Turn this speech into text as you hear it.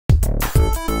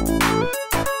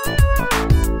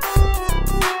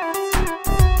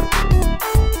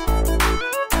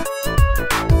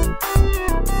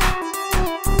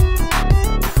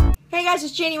guys,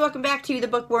 it's Janie. Welcome back to the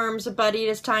Bookworms Buddy.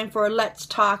 It is time for Let's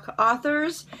Talk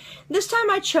Authors. This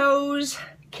time I chose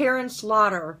Karin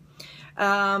Slaughter.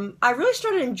 I really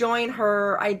started enjoying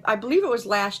her, I believe it was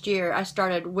last year I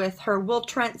started with her Will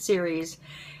Trent series.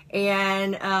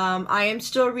 And I am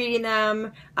still reading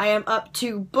them. I am up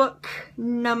to book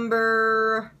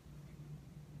number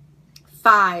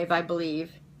 5, I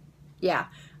believe. Yeah.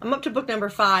 I'm up to book number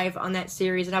 5 on that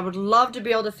series, and I would love to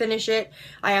be able to finish it.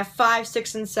 I have 5,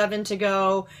 6, and 7 to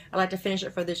go. I'd like to finish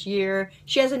it for this year.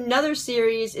 She has another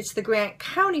series. It's the Grant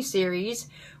County series,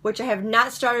 which I have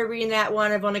not started reading that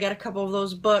one. I've only got a couple of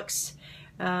those books.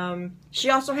 She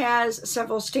also has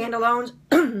several standalones.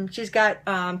 She's got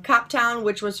Cop Town,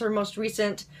 which was her most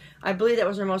recent. I believe that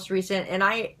was her most recent, and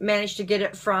I managed to get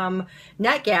it from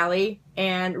NetGalley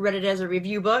and read it as a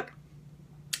review book.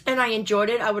 And I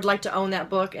enjoyed it. I would like to own that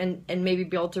book and maybe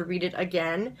be able to read it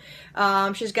again.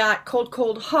 She's got Cold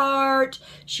Cold Heart.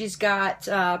 She's got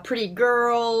Pretty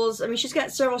Girls. I mean, she's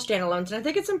got several standalones. And I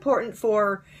think it's important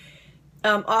for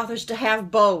authors to have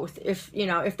both. If they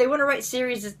want to write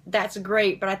series, that's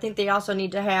great. But I think they also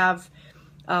need to have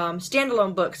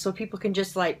standalone books so people can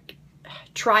just like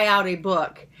try out a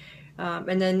book.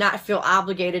 And then not feel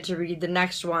obligated to read the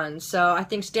next one. So I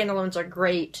think standalones are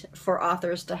great for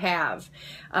authors to have.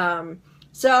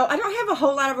 So I don't have a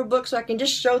whole lot of her books, so I can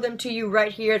just show them to you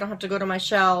right here. I don't have to go to my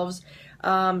shelves.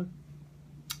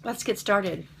 Let's get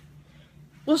started.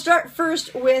 We'll start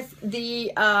first with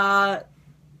the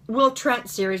Will Trent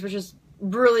series, which is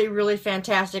really, really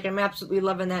fantastic. I'm absolutely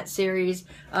loving that series.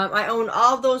 I own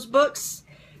all of those books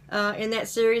in that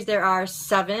series. There are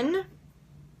 7.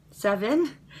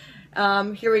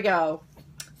 Here we go.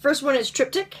 First one is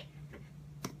Triptych,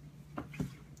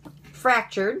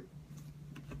 Fractured,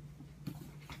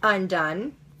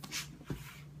 Undone,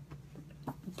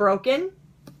 Broken,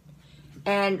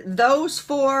 and those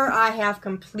 4 I have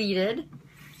completed.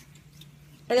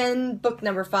 And then book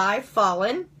number 5,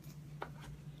 Fallen,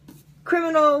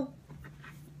 Criminal,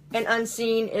 and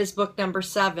Unseen is book number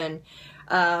 7.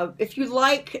 If you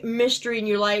like mystery and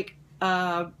you like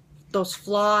those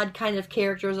flawed kind of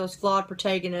characters, those flawed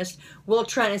protagonists, Will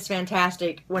Trent is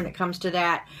fantastic when it comes to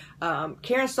that.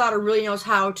 Karin Slaughter really knows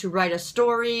how to write a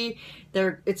story.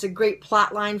 It's a great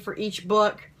plot line for each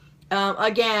book.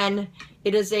 Again,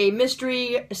 it is a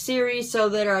mystery series, so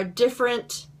there are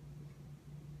different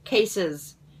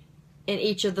cases in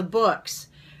each of the books.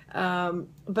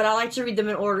 But I like to read them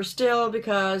in order still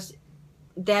because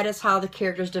that is how the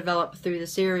characters develop through the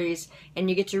series, and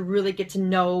you get to really get to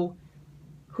know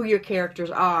who your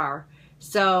characters are.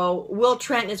 So Will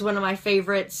Trent is one of my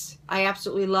favorites. I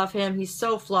absolutely love him. He's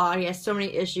so flawed. He has so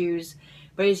many issues,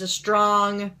 but he's a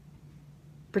strong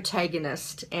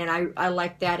protagonist, and I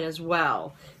like that as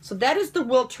well. So that is the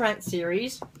Will Trent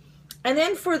series. And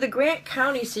then for the Grant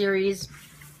County series,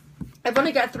 I've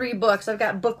only got 3 books. I've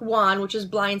got book 1, which is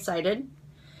Blindsided.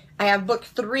 I have book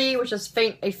 3, which is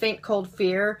A Faint Cold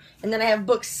Fear. And then I have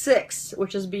book 6,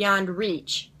 which is Beyond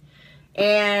Reach.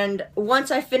 And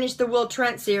once I finish the Will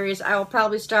Trent series, I will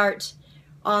probably start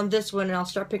on this one and I'll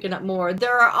start picking up more.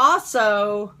 There are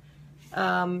also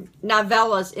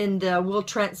novellas in the Will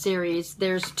Trent series.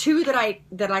 There's 2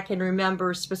 that I can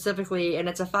remember specifically, and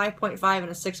it's a 5.5 and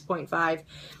a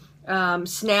 6.5.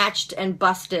 Snatched and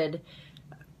Busted.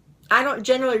 I don't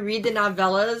generally read the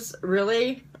novellas,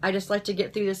 really. I just like to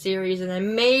get through the series, and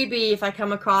then maybe if I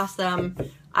come across them,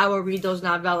 I will read those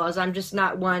novellas. I'm just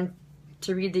not one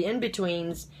to read the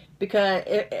in-betweens, because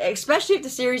especially if the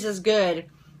series is good,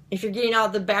 if you're getting all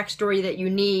the backstory that you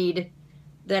need,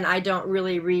 then I don't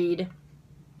really read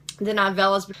the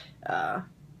novellas.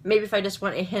 Maybe if I just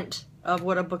want a hint of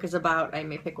what a book is about, I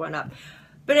may pick one up.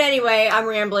 But anyway, I'm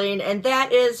rambling, and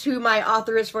that is who my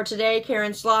author is for today,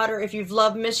 Karin Slaughter. If you've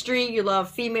loved mystery, you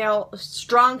love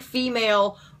strong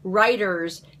female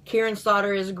writers, Karin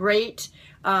Slaughter is great.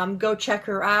 Go check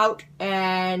her out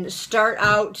and start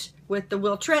out with the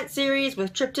Will Trent series,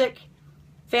 with Triptych.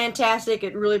 Fantastic.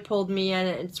 It really pulled me in.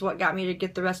 It's what got me to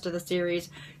get the rest of the series.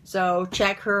 So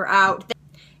check her out.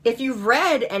 If you've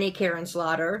read any Karin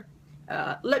Slaughter,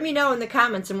 let me know in the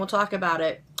comments and we'll talk about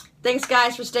it. Thanks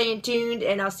guys for staying tuned,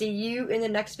 and I'll see you in the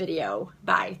next video.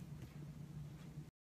 Bye.